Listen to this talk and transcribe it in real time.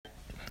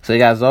So you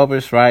got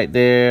Zobrist right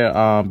there,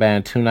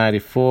 batting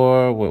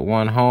 294 with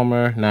 1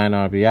 homer, 9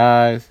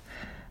 RBIs.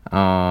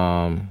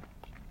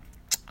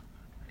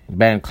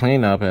 Batting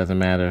cleanup, as a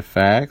matter of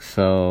fact.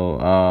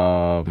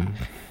 So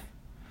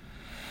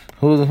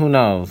who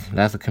knows?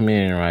 That's a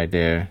comedian right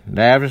there.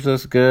 The average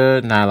looks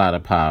good, not a lot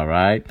of power,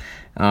 right?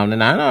 The 9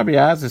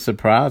 RBIs is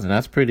surprising.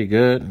 That's pretty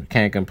good.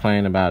 Can't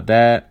complain about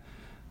that.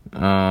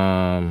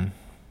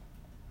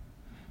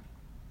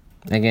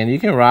 Again, you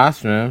can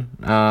roster him.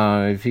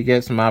 If you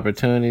get some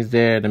opportunities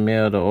there in the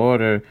middle of the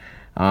order,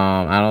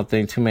 I don't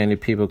think too many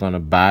people are going to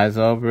buy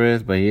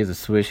Zobrist, but he's a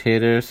switch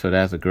hitter, so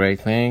that's a great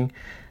thing.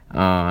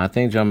 I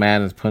think Joe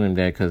Maddon's put him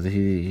there because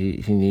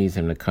he needs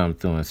him to come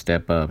through and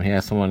step up. He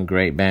has someone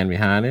great band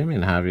behind him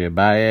in Javier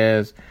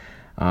Baez,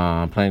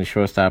 playing the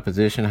shortstop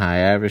position, high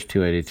average,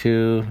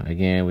 282.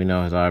 Again, we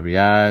know his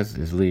RBIs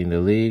is leading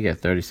the league at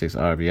 36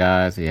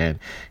 RBIs.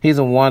 He's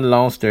a one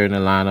lone star in the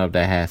lineup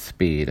that has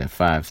speed at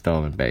 5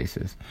 stolen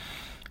bases.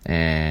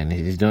 And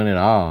he's doing it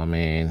all. I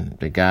mean,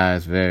 the guy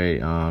is very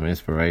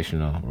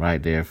inspirational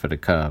right there for the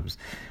Cubs.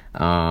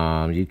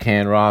 You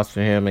can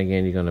roster him.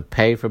 Again, you're going to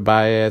pay for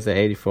Baez at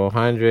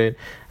 $8,400.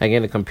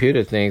 Again, the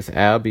computer thinks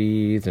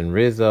Albies and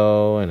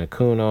Rizzo and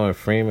Acuna and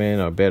Freeman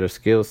are better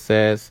skill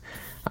sets.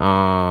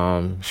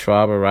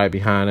 Schwarber right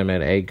behind him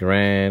at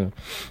 $8,000.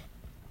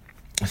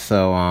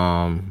 So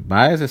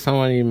Baez is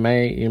someone you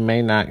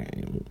may not.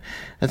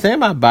 The thing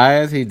about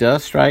Baez, he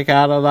does strike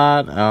out a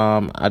lot.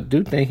 I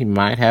do think he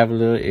might have a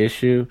little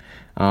issue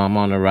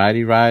on the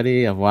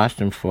righty. I've watched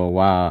him for a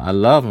while. I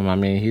love him. I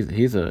mean,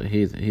 he's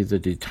a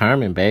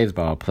determined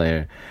baseball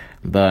player,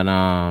 but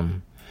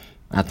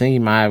I think he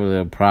might have a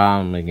little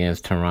problem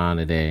against Teheran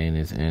today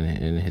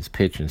in his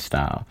pitching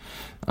style.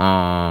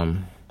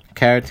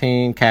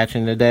 Caratini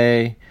catching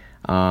today.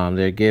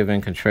 They're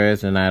giving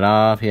Contreras the night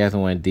off. He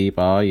hasn't went deep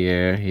all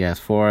year. He has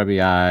 4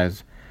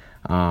 RBIs.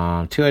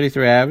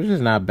 283 average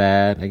is not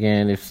bad.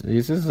 Again, if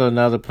this is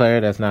another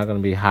player that's not going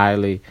to be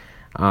highly,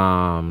 he's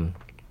not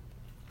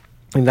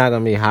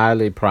going to be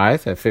highly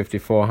priced at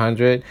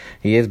 $5,400.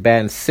 He is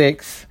batting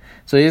 6.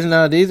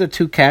 So these are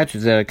 2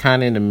 catchers that are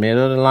kind of in the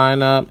middle of the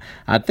lineup.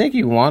 I think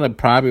you want to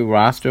probably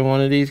roster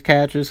one of these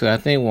catchers. So I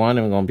think one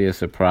of them going to be a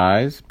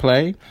surprise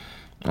play.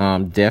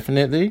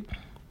 Definitely.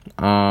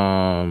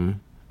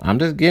 I'm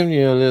just giving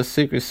you a little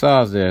secret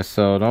sauce there,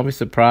 so don't be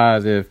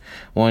surprised if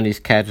one of these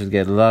catchers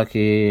get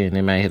lucky and they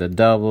may hit a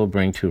double,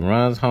 bring 2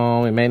 runs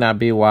home. It may not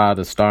be while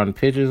the starting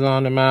pitcher's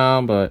on the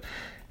mound, but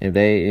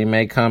it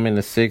may come in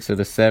the 6th or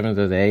the 7th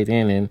or the 8th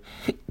inning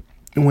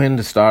when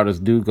the starters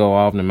do go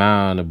off the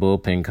mound, the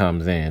bullpen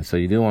comes in. So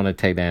you do want to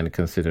take that into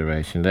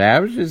consideration. The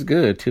average is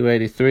good,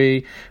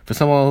 283. For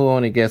someone who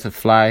only gets a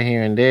fly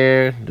here and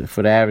there,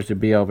 for the average to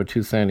be over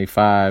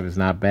 275 is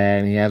not bad,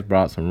 and he has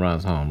brought some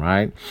runs home,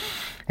 right?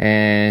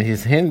 And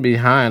he's hitting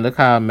behind. Look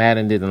how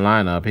Maddon did the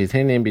lineup. He's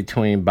hitting in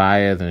between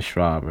Baez and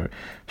Schwarber.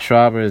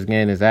 Schwarber is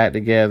getting his act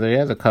together. He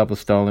has a couple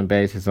stolen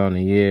bases on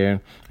the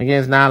year. Again,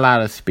 it's not a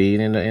lot of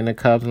speed in the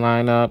Cubs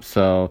lineup.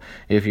 So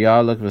if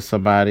y'all look for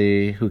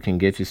somebody who can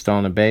get you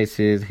stolen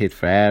bases, hit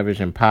for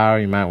average and power,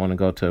 you might want to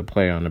go to a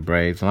player on the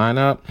Braves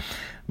lineup.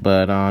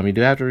 But you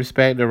do have to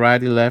respect the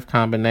righty-left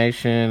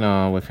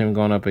combination with him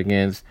going up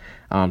against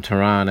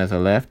Teheran as a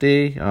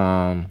lefty.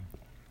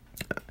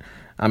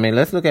 I mean,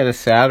 let's look at the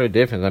salary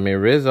difference. I mean,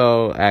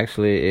 Rizzo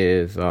actually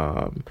is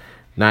 $9,200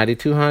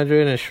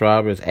 and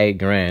Schwarber is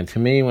 $8,000. To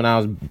me, when I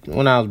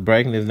was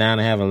breaking this down,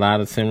 I have a lot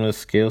of similar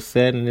skill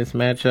set in this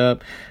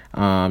matchup.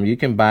 You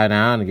can buy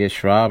down and get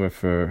Schwarber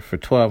for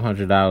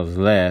 $1,200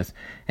 less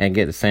and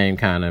get the same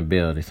kind of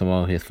ability.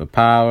 Someone who hits for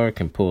power,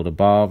 can pull the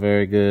ball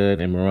very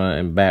good,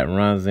 and bat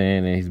runs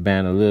in, and he's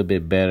batting a little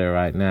bit better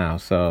right now.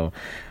 So,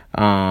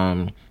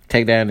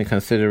 take that into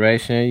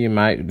consideration. You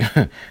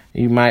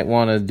might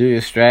want to do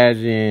your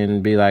strategy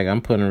and be like,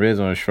 I'm putting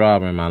Rizzo and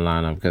Schwarber in my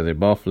lineup because they're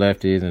both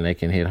lefties and they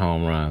can hit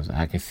home runs.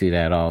 I can see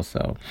that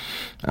also.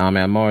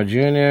 Almora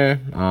Jr.,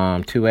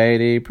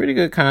 280, pretty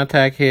good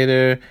contact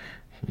hitter,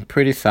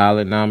 pretty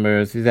solid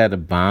numbers. He's had to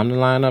bomb the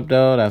lineup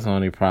though. That's the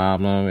only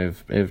problem.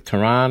 If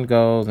Teheran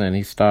goes and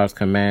he starts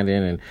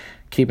commanding and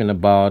keeping the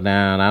ball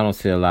down, I don't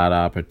see a lot of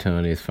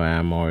opportunities for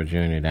Almora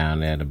Jr.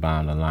 down there to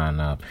bomb the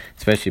lineup,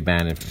 especially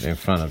batting in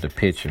front of the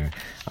pitcher.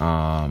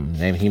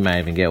 Maybe he might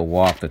even get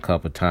walked a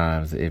couple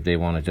times if they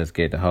want to just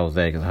get to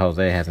Jose, because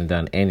Jose hasn't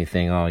done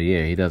anything all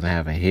year. He doesn't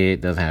have a hit,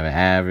 doesn't have an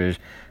average,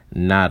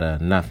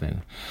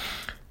 nothing.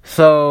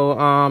 So,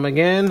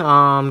 again,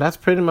 that's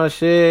pretty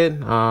much it.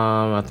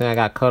 I think I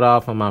got cut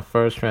off on my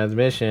first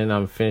transmission.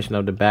 I'm finishing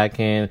up the back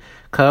end.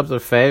 Cubs are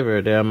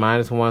favored. They're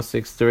minus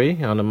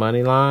 163 on the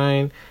money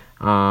line.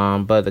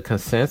 But the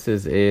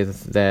consensus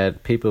is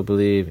that people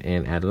believe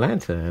in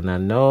Atlanta. And I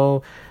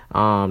know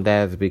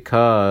that's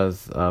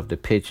because of the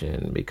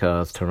pitching,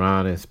 because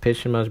Teheran is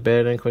pitching much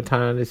better than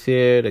Quintana this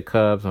year. The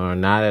Cubs are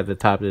not at the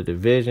top of the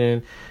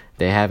division.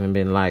 They haven't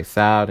been lights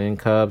out in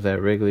Cubs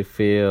at Wrigley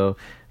Field.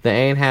 The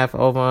 8.5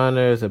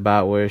 over-under is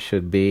about where it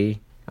should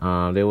be.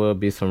 There will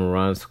be some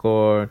runs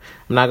scored.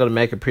 I'm not going to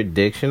make a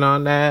prediction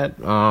on that.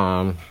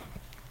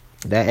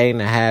 That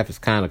 8.5 is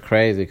kind of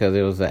crazy because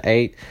it was a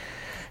 8.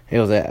 It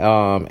was at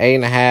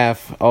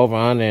 8.5 over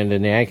under in the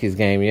Yankees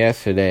game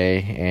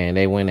yesterday, and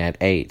they went at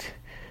 8.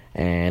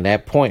 And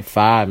that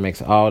 .5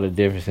 makes all the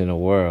difference in the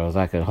world. It's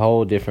like a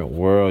whole different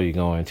world you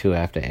go into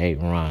after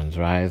 8 runs,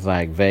 right? It's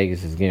like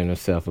Vegas is giving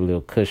itself a little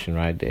cushion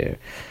right there.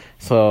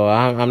 So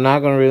I'm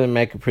not going to really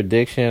make a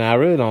prediction. I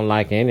really don't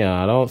like any of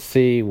them. I don't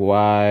see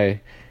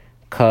why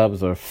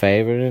Cubs are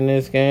favored in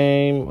this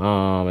game,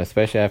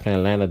 especially after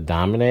Atlanta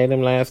dominated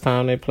them last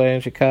time they played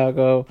in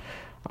Chicago.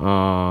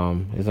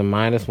 It's a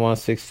minus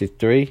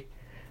 163.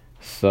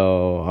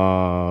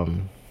 So,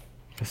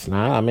 it's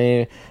not. I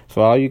mean,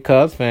 for all you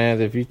Cubs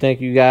fans, if you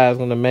think you guys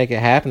going to make it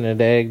happen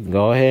today,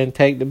 go ahead and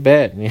take the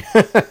bet.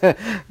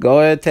 Go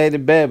ahead and take the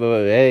bet.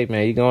 But, hey,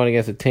 man, you're going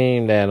against a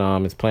team that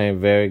is playing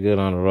very good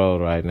on the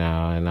road right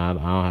now, and I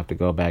don't have to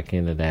go back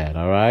into that,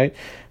 all right?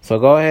 So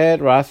go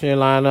ahead, roster your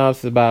lineups.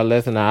 It's about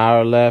less than an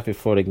hour left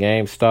before the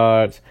game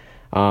starts.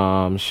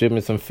 Shoot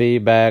me some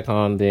feedback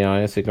on the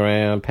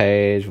Instagram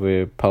page.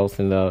 We're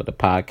posting the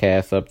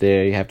podcast up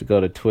there. You have to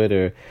go to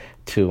Twitter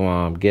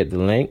to get the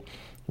link.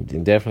 You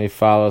can definitely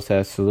follow us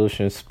at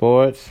Solution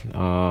Sports.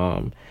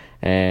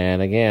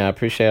 And again, I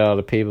appreciate all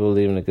the people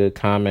leaving the good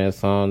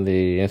comments on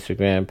the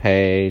Instagram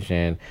page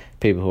and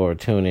people who are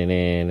tuning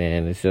in.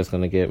 And it's just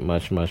going to get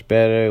much, much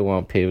better. We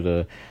want people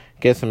to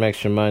get some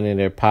extra money in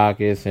their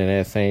pockets and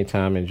at the same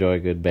time enjoy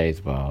good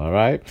baseball, all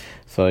right?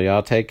 So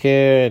y'all take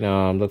care,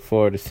 and look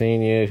forward to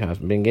seeing you.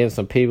 I've been getting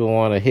some people who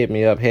want to hit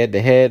me up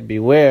head-to-head.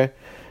 Beware.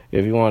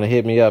 If you want to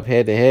hit me up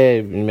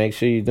head-to-head, make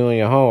sure you're doing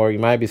your homework. You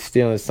might be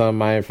stealing some of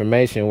my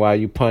information while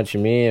you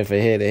punching me in for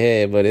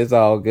head-to-head, but it's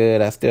all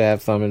good. I still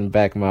have some in the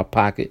back of my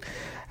pocket.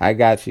 I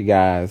got you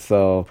guys.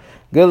 So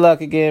good luck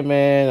again,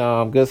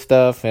 man. Good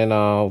stuff, and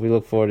we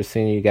look forward to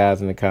seeing you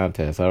guys in the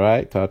contest, all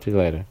right? Talk to you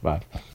later. Bye.